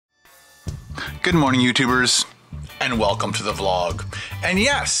Good morning, YouTubers, and welcome to the vlog. And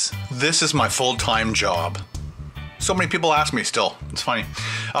yes, this is my full-time job. So many people ask me still. It's funny.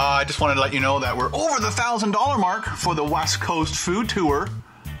 I just wanted to let you know that we're over the $1,000 mark for the West Coast food tour.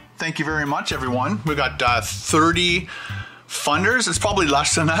 Thank you very much, everyone. We got 30 funders. It's probably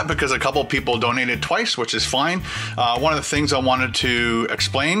less than that because a couple people donated twice, which is fine. One of the things I wanted to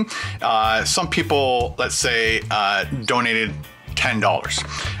explain, some people, let's say, donated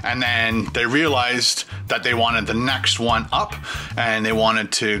 $10, and then they realized that they wanted the next one up and they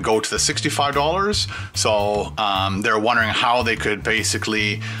wanted to go to the $65. So they're wondering how they could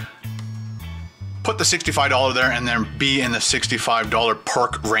basically put the $65 there and then be in the $65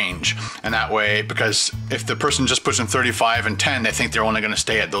 perk range. And that way, because if the person just puts in 35 and 10, they think they're only going to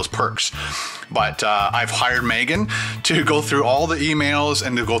stay at those perks. But I've hired Megan to go through all the emails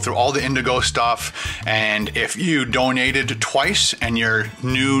and to go through all the IndieGo stuff. And if you donated twice and your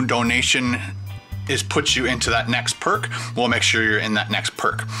new donation puts you into that next perk, we'll make sure you're in that next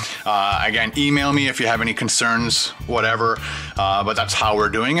perk. Again, email me if you have any concerns, whatever, but that's how we're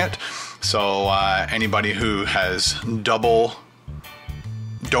doing it. So anybody who has double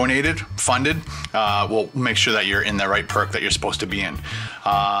donated, funded, we'll make sure that you're in the right perk that you're supposed to be in.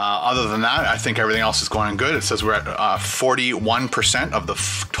 Other than that, I think everything else is going good. It says we're at 41% of the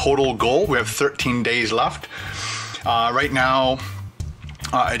total goal. We have 13 days left. Right now,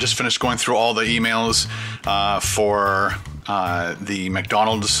 I just finished going through all the emails for the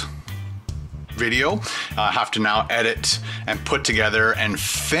McDonald's video. I have to now edit and put together and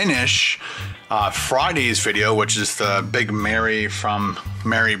finish Friday's video, which is the Big Mary from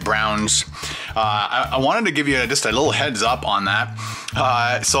Mary Brown's. I wanted to give you just a little heads up on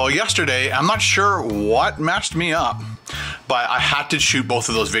that. So yesterday, I'm not sure what messed me up, but I had to shoot both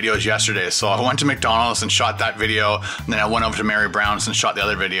of those videos yesterday. So I went to McDonald's and shot that video, and then I went over to Mary Brown's and shot the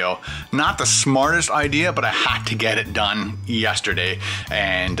other video. Not the smartest idea, but I had to get it done yesterday.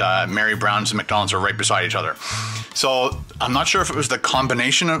 And Mary Brown's and McDonald's are right beside each other. So I'm not sure if it was the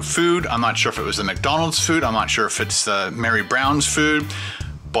combination of food. I'm not sure if it was the McDonald's food. I'm not sure if it's the Mary Brown's food,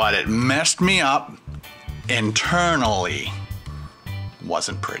 but it messed me up internally.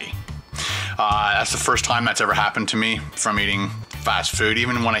 Wasn't pretty. That's the first time that's ever happened to me from eating fast food.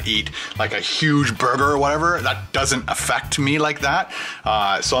 Even when I eat like a huge burger or whatever, that doesn't affect me like that.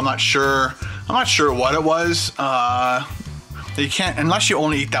 So I'm not sure what it was. You can't, unless you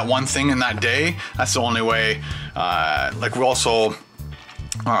only eat that one thing in that day. That's the only way. Like we also,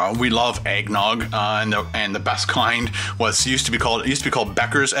 we love eggnog, and the best kind used to be called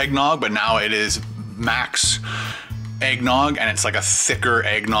Becker's eggnog, but now it is Max eggnog, and it's like a thicker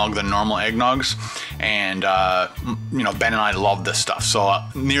eggnog than normal eggnogs. And you know, Ben and I love this stuff. So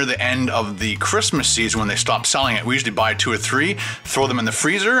near the end of the Christmas season, when they stop selling it, we usually buy 2 or 3, throw them in the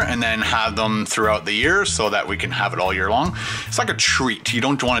freezer, and then have them throughout the year so that we can have it all year long. It's like a treat. You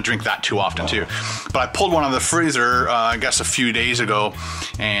don't want to drink that too often too. But I pulled one out of the freezer, I guess a few days ago,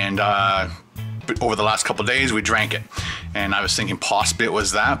 and over the last couple of days we drank it. And I was thinking possibly it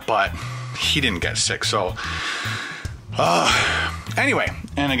was that, but he didn't get sick, so anyway,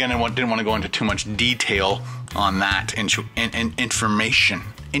 and again, I didn't want to go into too much detail on that information.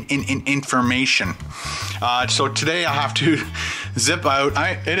 So today I have to zip out.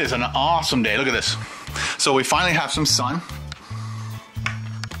 It is an awesome day. Look at this. So we finally have some sun.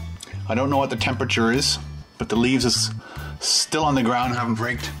 I don't know what the temperature is, but the leaves is still on the ground, haven't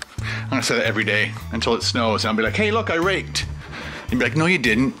raked. I'm gonna say that every day until it snows, and I'll be like, hey, look, I raked. You'd be like, no, you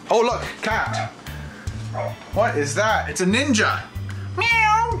didn't. Oh, look, cat. What is that? It's a ninja.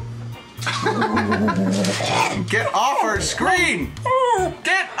 Meow. Get off our screen.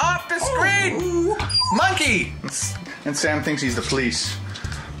 Get off the screen. Monkey. And Sam thinks he's the police.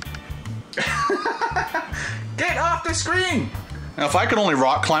 Get off the screen. Now, if I could only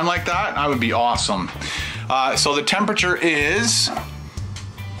rock climb like that, I would be awesome. So the temperature is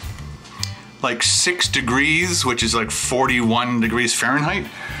like 6 degrees, which is like 41 degrees Fahrenheit,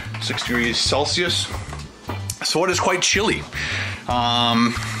 6 degrees Celsius. So it is quite chilly.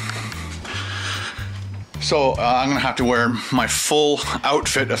 So I'm gonna have to wear my full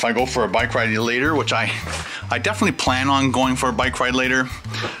outfit if I go for a bike ride later, which I definitely plan on going for a bike ride later.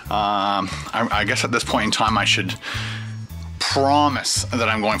 I guess at this point in time I should promise that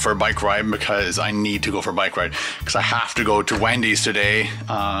I'm going for a bike ride, because I need to go for a bike ride, because I have to go to Wendy's today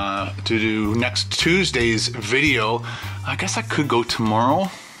to do next Tuesday's video. I guess I could go tomorrow.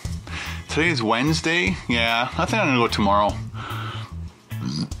 Today is Wednesday. Yeah, I think I'm gonna go tomorrow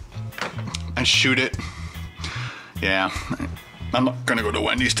and shoot it. Yeah, I'm not gonna go to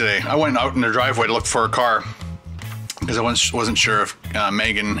Wendy's today. I went out in the driveway to look for a car because I wasn't sure if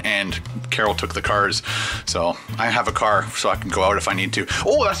Megan and Carol took the cars. So I have a car so I can go out if I need to.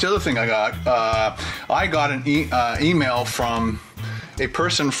 Oh, that's the other thing I got. I got an email from a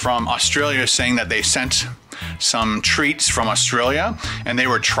person from Australia saying that they sent some treats from Australia and they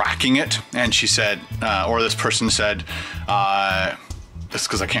were tracking it. And she said, or this person said, just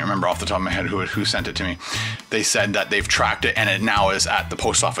because I can't remember off the top of my head who sent it to me. They said that they've tracked it and it now is at the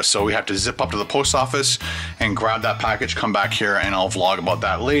post office. So we have to zip up to the post office and grab that package, come back here, and I'll vlog about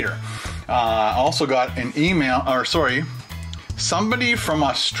that later. I also got an email, or sorry, somebody from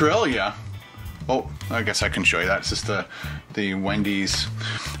Australia. Oh, I guess I can show you that. It's just the Wendy's.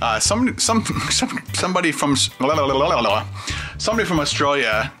 Somebody from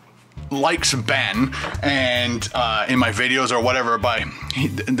Australia likes Ben and in my videos or whatever, but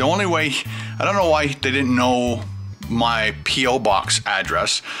the only way, I don't know why they didn't know my P.O. box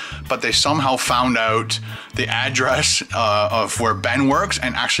address, but they somehow found out the address of where Ben works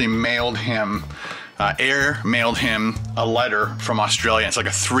and actually mailed him, mailed him a letter from Australia. It's like a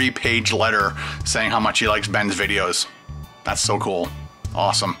 3-page letter saying how much he likes Ben's videos. That's so cool.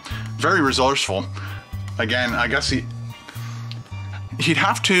 Awesome. Very resourceful. Again, I guess he'd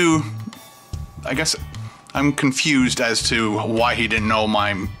have to, I guess I'm confused as to why he didn't know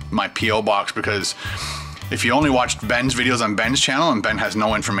my P.O. box, because if you only watched Ben's videos on Ben's channel and Ben has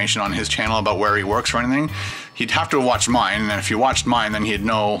no information on his channel about where he works or anything, he'd have to watch mine, and then if you watched mine, then he'd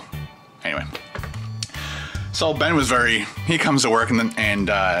know. Anyway. So Ben was he comes to work and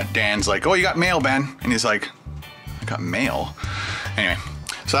Dan's like, oh, you got mail, Ben? And he's like, I got mail? Anyway.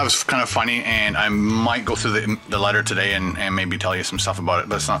 So that was kind of funny, and I might go through the letter today and maybe tell you some stuff about it,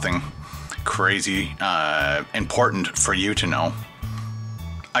 but it's nothing crazy important for you to know.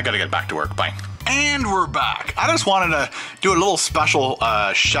 I gotta get back to work. Bye. And we're back. I just wanted to do a little special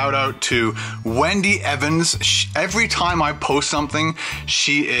shout out to Wendy Evans. Every time I post something,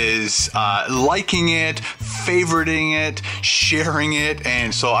 she is liking it, favoriting it, sharing it,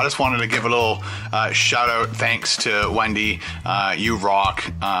 and so I just wanted to give a little shout out. Thanks to Wendy. You rock.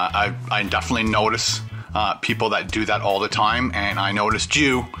 I definitely notice people that do that all the time, and I noticed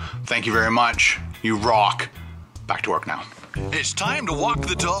you. Thank you very much. You rock. Back to work now. It's time to walk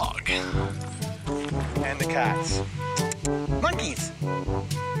the dog. And the cats. Monkeys.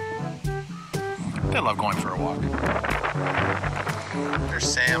 They love going for a walk. There's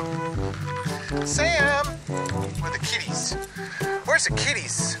Sam. Sam! Where are the kitties? Where's the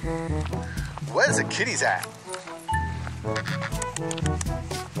kitties? Where's the kitties at?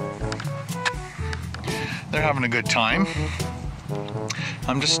 They're having a good time.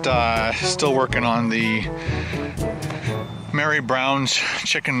 I'm just still working on the Mary Brown's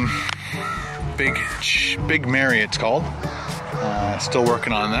chicken, Big Mary it's called. Still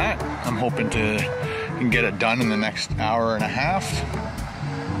working on that. I'm hoping to get it done in the next hour and a half.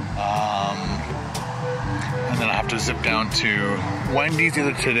 And then I have to zip down to Wendy's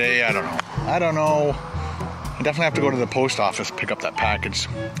either today, I don't know. I definitely have to go to the post office, pick up that package.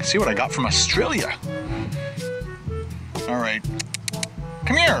 See what I got from Australia. All right,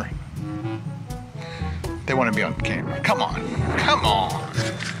 come here. They want to be on camera. Come on, come on.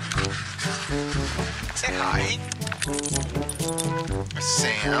 Say hi.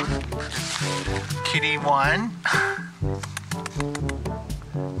 Sam. Kitty one.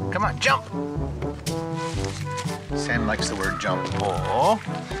 Come on, jump. Sam likes the word jump. Oh,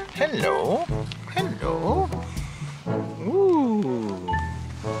 hello. Hello. Ooh.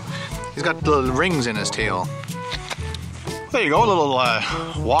 He's got the rings in his tail. There you go, a little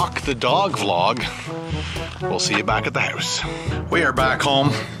walk the dog vlog. We'll see you back at the house. We are back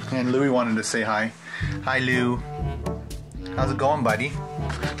home, and Louie wanted to say hi. Hi, Lou. How's it going, buddy?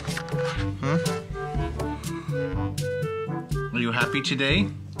 Are you happy today?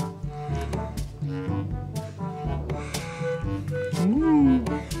 Ooh.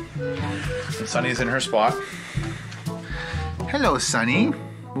 And Sunny's in her spot. Hello, Sunny.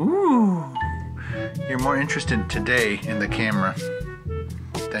 Ooh. You're more interested today in the camera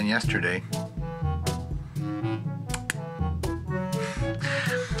than yesterday.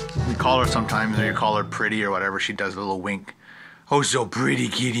 You call her sometimes, or you call her pretty or whatever, she does a little wink. Oh, so pretty,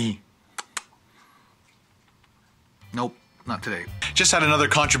 kitty. Nope, not today. Just had another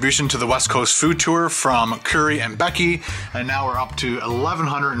contribution to the West Coast Food Tour from Curry and Becky, and now we're up to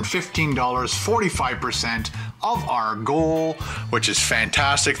 $1,115, 45% of our goal, which is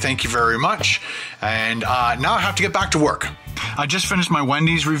fantastic. Thank you very much. And now I have to get back to work. I just finished my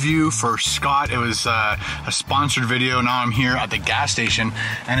Wendy's review for Scott. It was a sponsored video. Now I'm here at the gas station,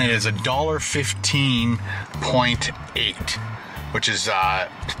 and it is $1.15.8. which is I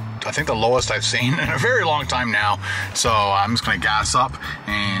think the lowest I've seen in a very long time now. So I'm just gonna gas up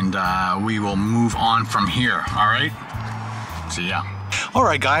and we will move on from here. All right, see ya.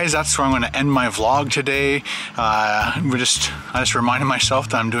 Alright guys, that's where I'm going to end my vlog today. I just reminded myself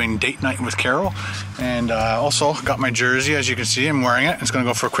that I'm doing date night with Carol, and also got my jersey. As you can see, I'm wearing it. It's going to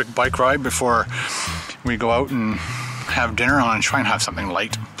go for a quick bike ride before we go out and have dinner. I'm going to try and have something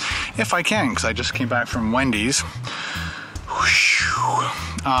light if I can, because I just came back from Wendy's.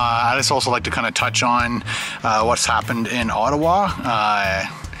 I just also like to kind of touch on what's happened in Ottawa.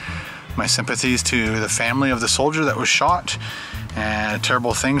 My sympathies to the family of the soldier that was shot. And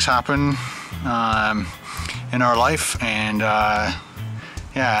terrible things happen in our life, and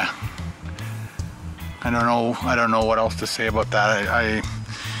yeah, I don't know what else to say about that. I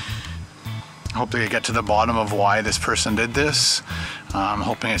hope they get to the bottom of why this person did this. I'm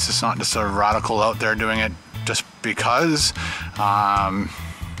hoping it's just not just a radical out there doing it just because.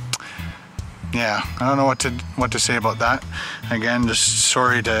 Yeah, I don't know what to say about that. Again, just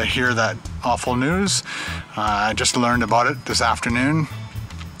sorry to hear that awful news. I just learned about it this afternoon,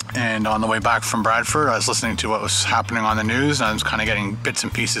 and on the way back from Bradford, I was listening to what was happening on the news, and I was kind of getting bits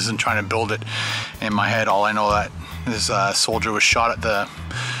and pieces and trying to build it in my head. All I know that this soldier was shot at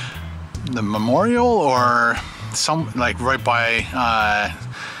the memorial, or some like right by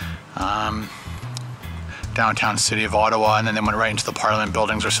downtown city of Ottawa, and then they went right into the Parliament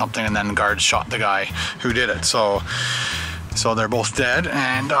buildings or something, and then guards shot the guy who did it. So they're both dead,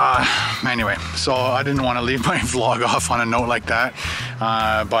 and anyway, so I didn't want to leave my vlog off on a note like that,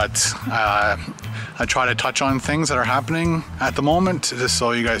 but I try to touch on things that are happening at the moment, just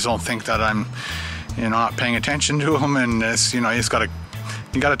so you guys don't think that I'm, not paying attention to them, and it's, you just gotta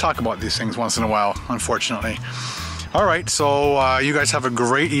talk about these things once in a while, unfortunately. All right, so you guys have a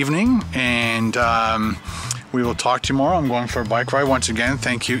great evening, and we will talk to you tomorrow. I'm going for a bike ride once again.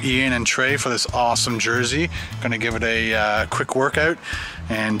 Thank you, Ian and Trey, for this awesome jersey. Gonna give it a quick workout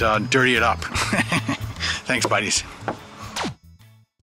and dirty it up. Thanks, buddies.